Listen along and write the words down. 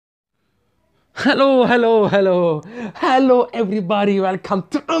Hello, everybody. Welcome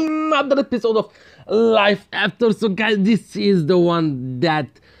to another episode of Life After. So, guys, this is the one that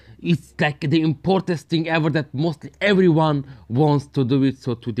is like the importantest thing ever that mostly everyone wants to do it.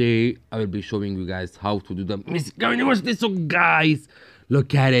 So, today I will be showing you guys how to do the MISKA University. So, guys,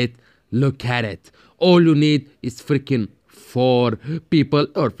 look at it. Look at it. All you need is freaking four people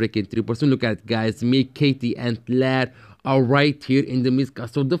or freaking 3%. Look at it, guys. Me, Katie, and Claire are right here in the MISKA.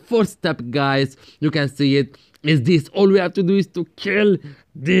 So the first step, guys, you can see it, is this. All we have to do is to kill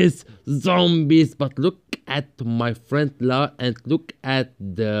these zombies. But look at my friend La and look at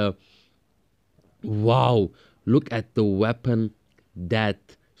the wow, look at the weapon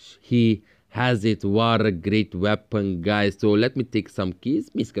that he has it. What a great weapon, guys. So let me take some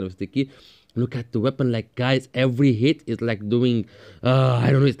keys. Miss kind of sticky. Look at the weapon, like, guys, every hit is like doing I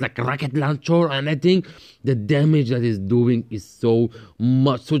don't know, it's like a rocket launcher, and I think the damage that is doing is so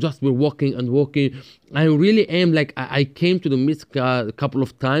much. So just we're walking and walking. I really am like I came to the MISKA a couple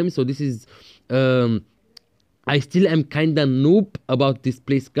of times, so this is I still am kinda noob about this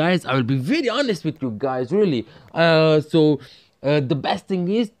place, guys. I will be very honest with you guys, really. The best thing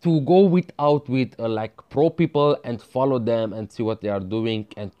is to go with like pro people and follow them and see what they are doing,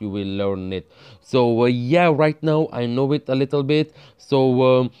 and you will learn it. So yeah, right now I know it a little bit.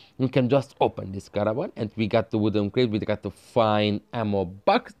 So we can just open this caravan, and we got the wooden crate. We got the fine ammo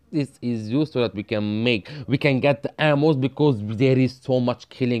box. This is used so that we can get the ammos, because there is so much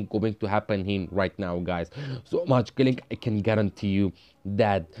killing going to happen here right now, guys. So much killing, I can guarantee you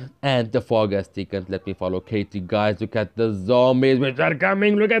that. And the fog has taken. Let me follow Katie, guys. Look at the zombies which are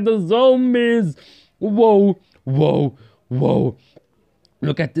coming. Look at the zombies. Whoa, whoa, whoa.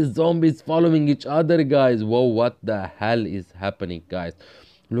 Look at the zombies following each other, guys. Whoa, what the hell is happening, guys?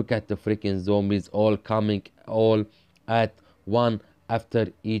 Look at the freaking zombies all coming all at one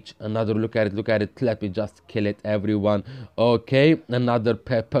after each another. Look at it, look at it. Let me just kill it, everyone. Okay, another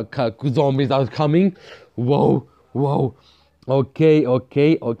zombies are coming. Whoa, whoa. Okay.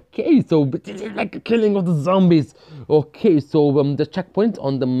 So this is like a killing of the zombies. Okay, so the checkpoint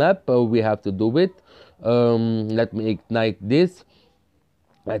on the map, we have to do it. Let me ignite this.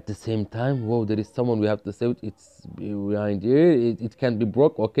 At the same time, whoa, there is someone we have to save. It's behind here. It can be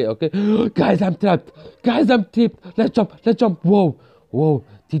broke. Okay. Guys, I'm trapped. Let's jump. Whoa.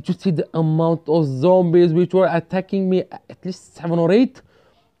 Did you see the amount of zombies which were attacking me? At least 7 or 8.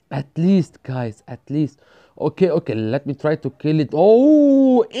 At least, guys, at least. Okay, let me try to kill it.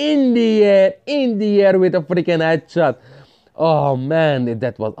 Oh, in the air with a freaking headshot. Oh man,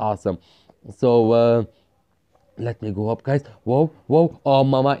 that was awesome. So let me go up, guys. Whoa. Oh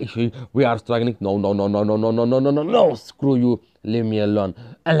mama, we are struggling. No, screw you, leave me alone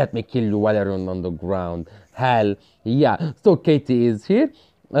and let me kill you while you're on the ground. Hell yeah. So Katie is here.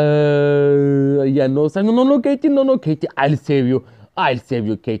 Yeah, no, Katie, no, Katie, I'll save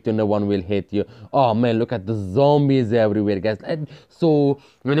you, Katie. No one will hit you. Oh man, look at the zombies everywhere, guys. And so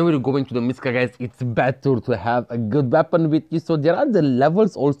whenever you're going to the MISKA, guys, it's better to have a good weapon with you. So there are the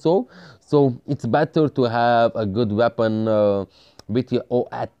levels also, so it's better to have a good weapon with you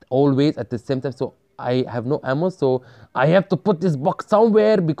always at the same time. So I have no ammo, so I have to put this box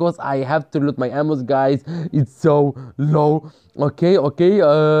somewhere because I have to loot my ammos, guys. It's so low. Okay.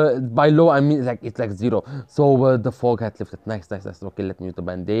 By low I mean it's like 0. So the fog had lifted. Nice. Okay, let me use the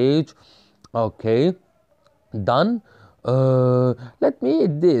bandage. Okay, done. Let me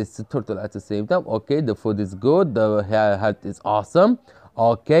eat this turtle at the same time. Okay, the food is good, the health is awesome.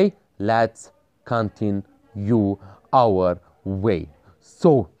 Okay, let's continue our way.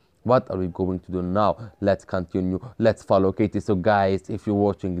 So what are we going to do now? Let's continue. Let's follow Katie. So guys, if you're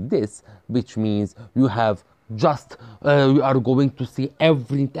watching this, which means you have just you are going to see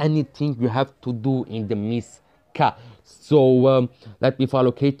anything you have to do in the MISKA. So let me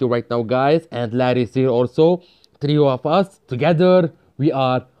follow Katie right now, guys, and Larry is here also. 3 of us together, we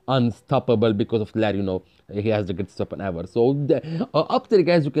are unstoppable because of Larry. He has the greatest weapon ever. So up there,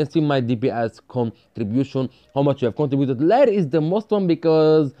 guys, you can see my DPS contribution, how much you have contributed. Larry is the most one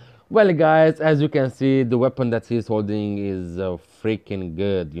because, well, guys, as you can see, the weapon that he's holding is freaking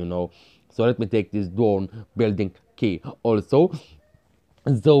good. So let me take this drone building key also.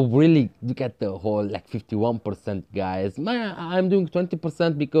 So really, look at the whole, like 51%, guys. I'm doing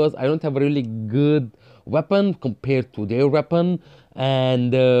 20% because I don't have a really good weapon compared to their weapon.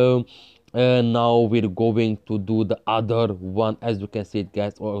 And now we're going to do the other one. As you can see it,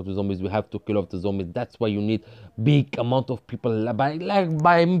 guys, all of the zombies, we have to kill off the zombies. That's why you need big amount of people.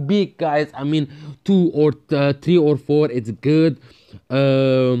 By big, guys, I mean 2 or 3 or 4. It's good.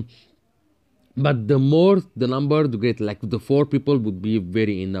 but the more the number, the great. Like the four people would be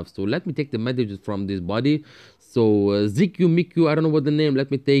very enough. So let me take the bandages from this body. So Zikyu, Mikyu, I don't know what the name. Let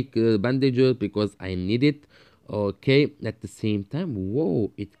me take bandages because I need it. Okay. At the same time,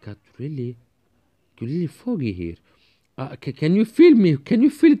 whoa, it got really foggy here. Can you feel me? Can you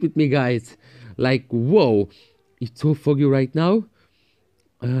feel it with me, guys? Like whoa, it's so foggy right now.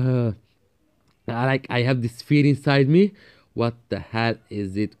 Uh, like I have this fear inside me. What the hell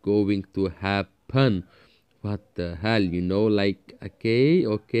is it going to happen? What the hell, like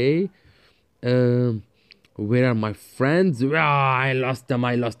okay. Um where are my friends? I lost them,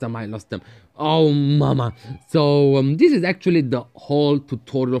 I lost them. Oh mama. So this is actually the whole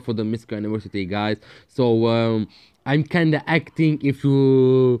tutorial for the MISKA University, guys. So I'm kinda acting. If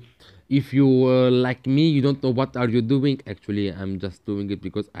you like me, you don't know what are you doing. Actually, I'm just doing it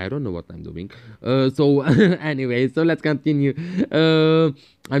because I don't know what I'm doing. So anyway, so let's continue.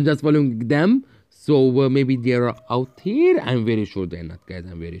 I'm just following them. So maybe they're out here. I'm very sure they're not, guys.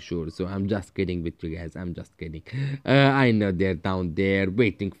 I'm very sure. So I'm just kidding with you guys. I'm just kidding. I know they're down there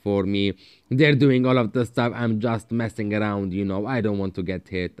waiting for me. They're doing all of the stuff. I'm just messing around. I don't want to get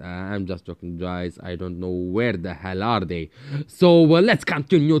hit. I'm just joking, guys. I don't know where the hell are they. So let's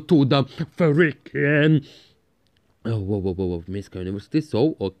continue to the freaking. Oh, whoa, MISKA University.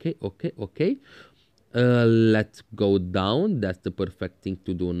 So, okay. Let's go down. That's the perfect thing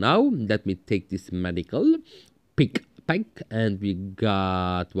to do now. Let me take this medical pick pack, and we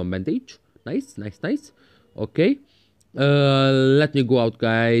got one bandage. Nice. Okay. Let me go out,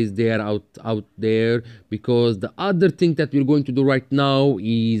 guys. They are out there because the other thing that we're going to do right now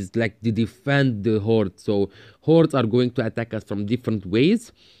is like to defend the horde. So hordes are going to attack us from different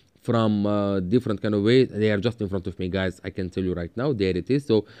ways, from different kind of ways. They are just in front of me, guys. I can tell you right now. There it is.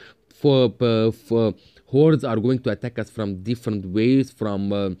 So for hordes are going to attack us from different ways,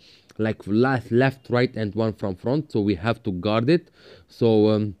 from like left, right, and one from front. So we have to guard it.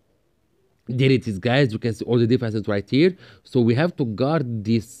 So there it is, guys. You can see all the defenses right here. So we have to guard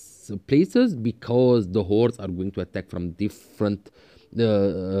these places because the hordes are going to attack from different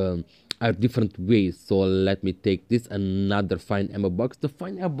ways. So let me take this, another fine ammo box. The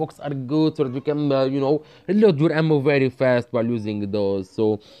fine ammo box are good so that you can reload your ammo very fast while using those.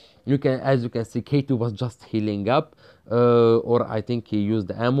 So as you can see, K2 was just healing up, or I think he used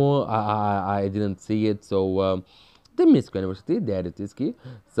the ammo. I didn't see it. So the MISKA University, there it is, key.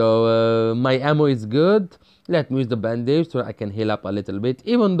 So my ammo is good. Let me use the bandage so I can heal up a little bit.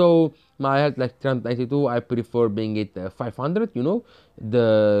 Even though my health like 392, I prefer being at 500.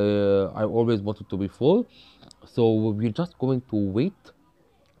 I always wanted to be full. So we're just going to wait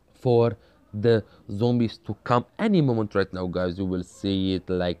for the zombies to come any moment right now, guys. You will see it,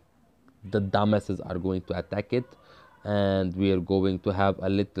 like the dumbasses are going to attack it, and we are going to have a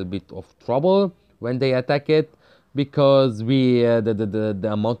little bit of trouble when they attack it, because the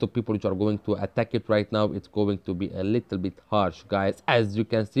amount of people which are going to attack it right now, it's going to be a little bit harsh, guys. As you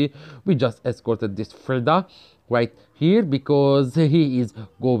can see, we just escorted this Frida right here because he is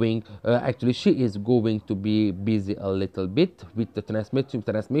going actually she is going to be busy a little bit with the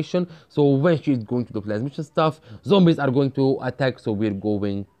transmission. So when she is going to do transmission stuff, zombies are going to attack, so we're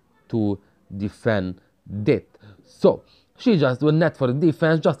going to defend it. So she just went net for the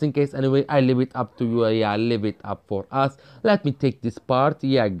defense, just in case. Anyway, I leave it up to you. Yeah, leave it up for us. Let me take this part.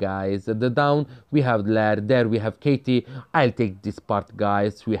 Yeah, guys, the down we have Lair, there we have Katie. I'll take this part,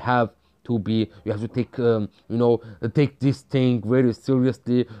 guys. You have to take take this thing very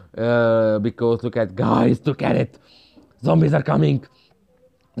seriously, because look at, guys, look at it. Zombies are coming.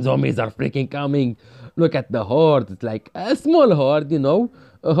 Zombies are freaking coming. Look at the horde. It's like a small horde,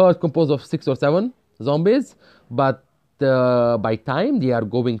 a horde composed of 6 or 7 zombies, but by time they are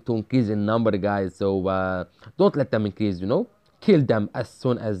going to increase in number, guys. So don't let them increase. Kill them as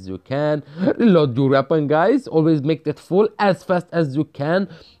soon as you can. Reload your weapon, guys. Always make it full as fast as you can,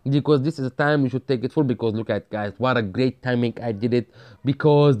 because this is the time you should take it full. Because look at, guys, what a great timing I did it,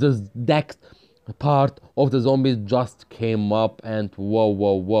 because the next part of the zombies just came up, and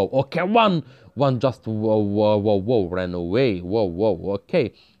whoa. Okay, one just whoa ran away. Whoa.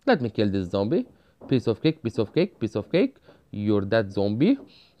 Okay, let me kill this zombie. Piece of cake. You're that zombie.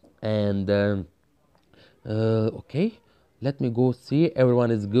 And okay, let me go see.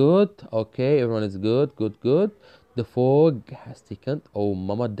 Everyone is good. Okay, everyone is good. The fog has taken. Oh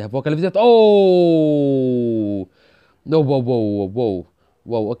mama, the fog has visited. Oh no.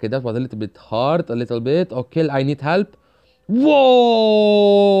 Whoa. Okay, that was a little bit hard. A little bit. Okay, I need help.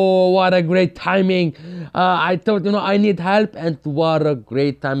 Whoa, what a great timing. I thought, I need help, and what a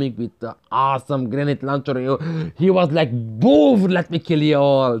great timing with the awesome grenade launcher. He was like, boom, let me kill you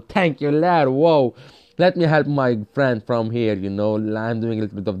all. Thank you, lad. Whoa. Let me help my friend from here, I'm doing a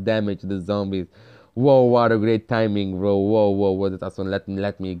little bit of damage to the zombies. Whoa, what a great timing, bro. Whoa, that's awesome.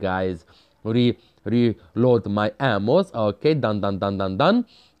 Let me, guys, reload my ammos. Okay, done.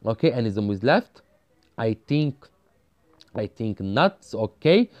 Okay, any zombies left? I think I think not.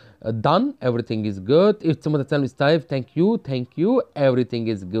 Okay, done. Everything is good. If someone tell me type, thank you. Everything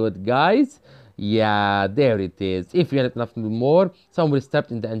is good, guys. Yeah, there it is. If you have enough to do more, someone will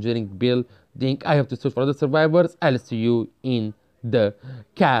step in the engineering building. I have to search for other survivors. I'll see you in the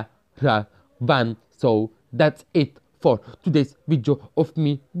caravan. So that's it for today's video of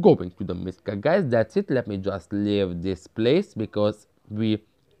me going to the Miska, guys. That's it. Let me just leave this place because we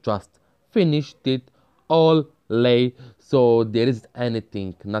just finished it all lay, so there is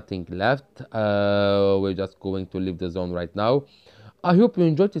nothing left. We're just going to leave the zone right now. I hope you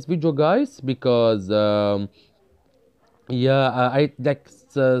enjoyed this video, guys, because yeah, I like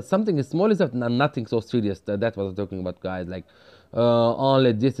something small is nothing so serious. That's what I'm talking about, guys. Like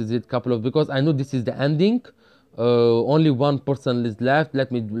only this is it, couple of, because I know this is the ending. Only one person is left.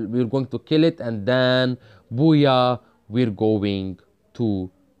 We're going to kill it, and then booyah, we're going to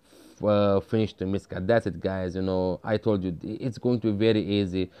finish the MISKA. That's it, guys. I told you it's going to be very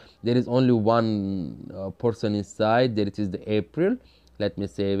easy. There is only one person inside. There it is, the April. Let me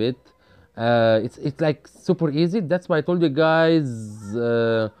save it. It's like super easy. That's why I told you guys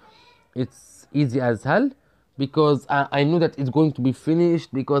it's easy as hell, because I know that it's going to be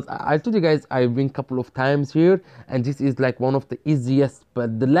finished, because I told you guys I've been couple of times here, and this is like one of the easiest,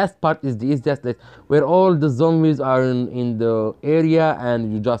 but the last part is the easiest, like where all the zombies are in the area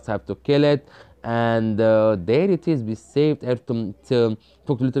and you just have to kill it. And there it is, we saved. I have to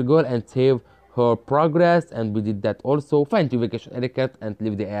talk to little girl and save her progress, and we did that also. Find the vacation etiquette and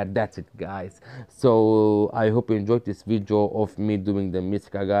leave the air. That's it, guys. So I hope you enjoyed this video of me doing the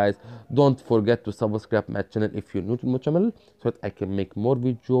MISKA, guys. Don't forget to subscribe my channel if you're new to my channel, so that I can make more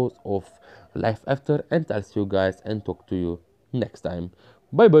videos of life after. And I'll see you guys and talk to you next time.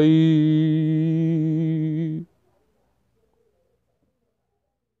 Bye bye.